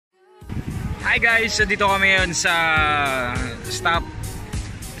Hi guys, so dito kami ngayon sa stop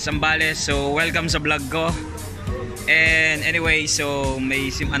Zambales. So welcome sa vlog ko. And anyway, so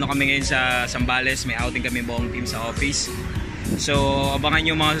may kami ngayon sa Zambales. May outing kami buong team sa office. So abangan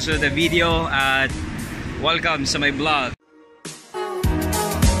nyo mga susunod na video at welcome sa my vlog.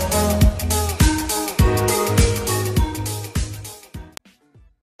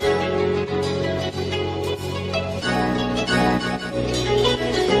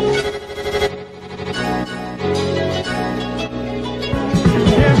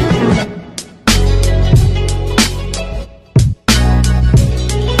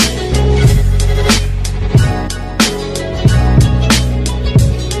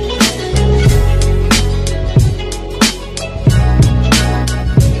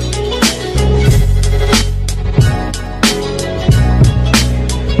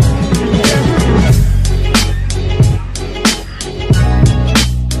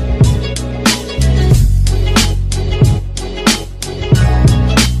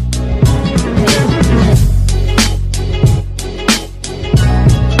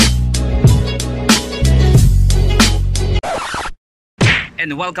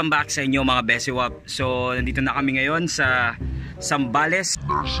 And welcome back sa inyo mga Peezzout. So nandito na kami ngayon sa Zambales.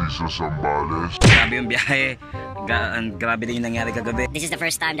 Narciso Zambales. Grabe yung biyahe. Grabe din yung nangyari kagabi. This is the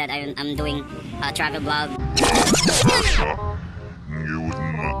first time that I'm doing a travel vlog.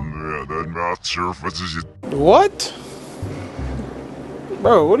 What?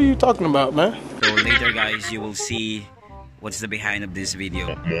 Bro, what are you talking about, man? So later guys, you will see what's the behind of this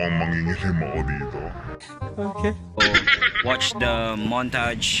video. Mukhang mangingitim ako dito. Okay. So, watch the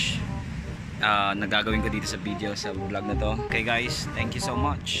montage na gagawin ko dito sa video, sa vlog na to. Okay guys, thank you so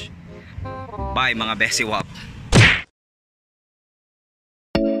much. Bye mga Peezzout.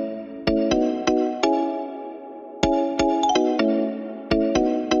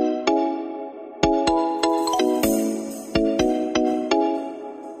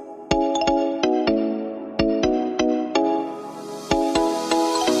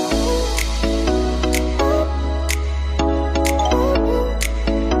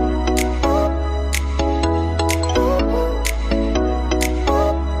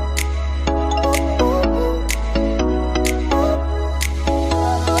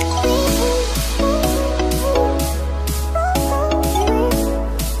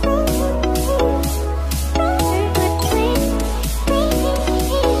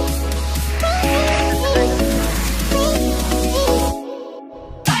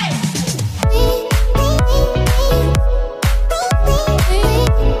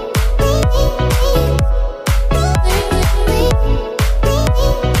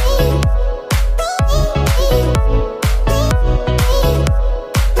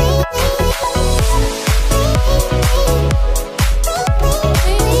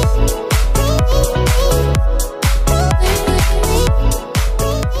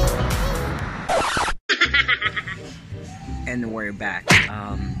 And we're back.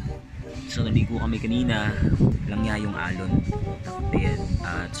 So naligo kami kanina. Lang niya yung alon. Ayan.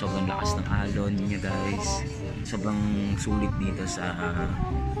 At sobrang lakas ng alon niya guys. Sobrang sulit dito sa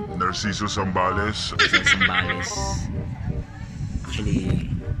Narciso Zambales. Zambales. Actually,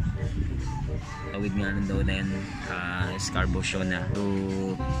 tawid nga nun daw na yan. Scarborough show na. So,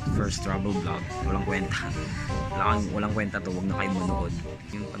 first travel vlog. Walang kwenta. Walang kwenta to. Huwag na kayo manood.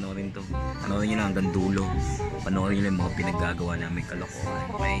 Yung panoorin to. Panoorin nyo na hanggang dulo. Panoorin nyo lang yung mga pinaggagawa namin kalokohan.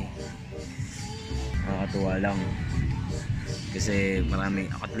 Okay? Nakakatuwa lang. Kasi marami,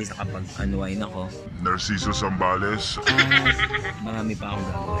 at least nakapag-unwind ako. Narciso Zambales. Marami pa akong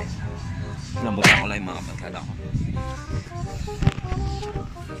gagawin. Nabutan ko lang yung mga pagkala ko.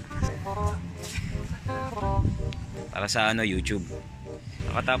 Para sa YouTube.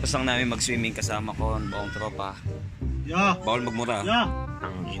 Nakatapos lang namin mag-swimming kasama ko ang buong tropa. Yeah. Bawal magmura. Yeah.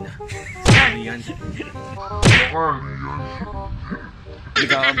 Ang ina. Yan. Hindi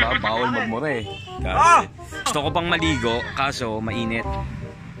ka bawal magmura eh. Kasi gusto ko pang maligo kaso mainit.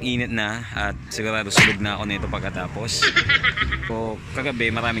 Init na at sigurado sulog na ako nito pagkatapos. So kagabi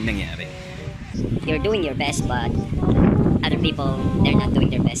maraming nangyari. You're doing your best, but other people, they're not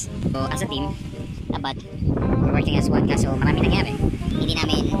doing their best. So as a team, but we're working as one, kaso maraming nangyari. Hindi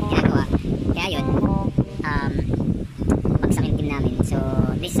namin ginagawa. Kaya yun, bagsak yung team namin. So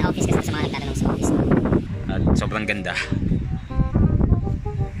this is office kasi sa mga nagtatanong sa office. At sobrang ganda.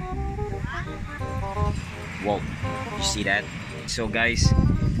 Wow, you see that? So guys,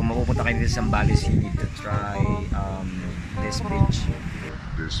 kung mapupunta kayo dito sa Zambales, you need to try this beach.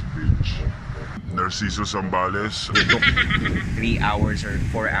 This beach. Narciso Zambales. It took 3 hours or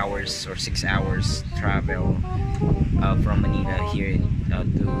 4 hours or 6 hours travel from Manila here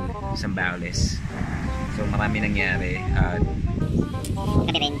to Zambales. So marami nangyari at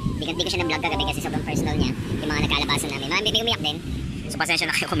Gabi rin, di ko siya na-vlog kagabi kasi sobrang personal niya, yung mga nagkalabasan namin. May umiyak din. So pasensya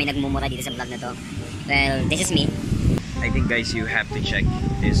na kayo kung may nagmumura dito sa vlog na to. Well, this is me. I think guys, you have to check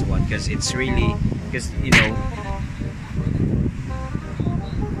this one because it's really, because you know,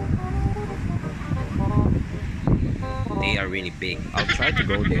 they are really big. I'll try to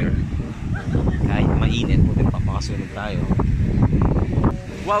go there. Kahit mainit, pwede papakasunod tayo.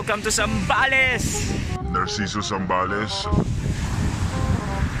 Welcome to Zambales! Narciso Zambales.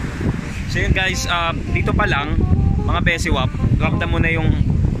 So yun guys, dito pa lang, mga besiwap, ramdam mo na yung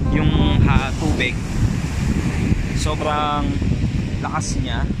tubig. Sobrang lakas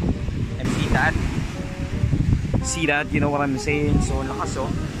niya. And see that, you know what I'm saying? So lakas oh.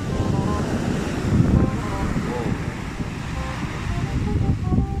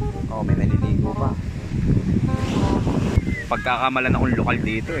 Oh, may naliligo pa. Pagkakamalan akong lokal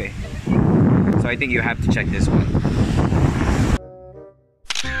dito eh. So I think you have to check this one.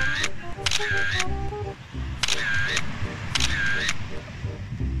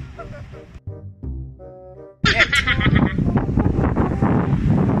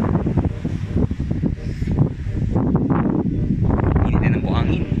 Init na ng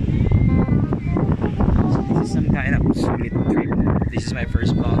buhangin. So this is some kind of sulit trip. This is my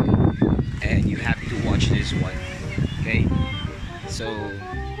first vlog and you have to watch this one. Okay? So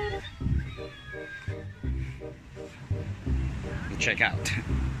check out.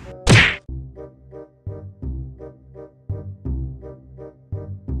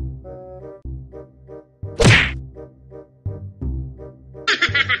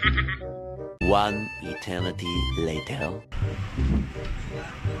 One eternity later.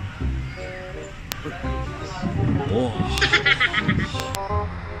 Oh.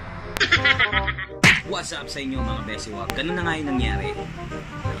 What's up sa inyo mga besiwap? Ganun na nga yung nangyari.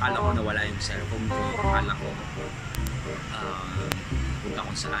 Akala ko nawala yung cellphone ko. Akala ko punta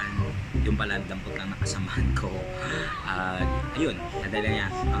kung saan. Yung pala dampot lang nakasamahan ko. Ayun, nadala niya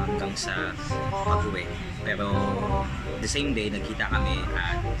hanggang sa pag-uwi. Pero the same day, nagkita kami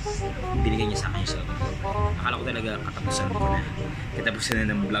at binigay niya sa akin yung cellphone ko. Akala ko talaga katapusan na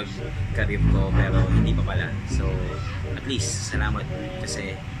ng vlog career ko, pero hindi pa pala. So at least salamat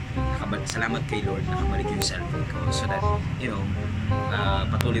kasi salamat kay Lord nakabalik yung cellphone ko so that you know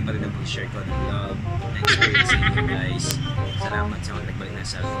patuloy pa rin ang pag-share ko ng love na experience niyo guys. Salamat sa nagbalik ng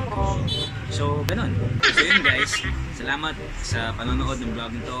cellphone ko. So ganun. So yun guys, salamat sa panonood ng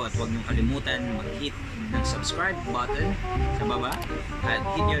vlog nito at huwag niyong kalimutan mag-hit ng subscribe button sa baba at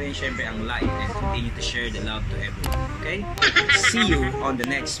hit nyo rin syempre ang like and continue to share the love to everyone. Okay? See you on the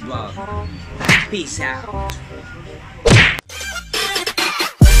next vlog. Peace out!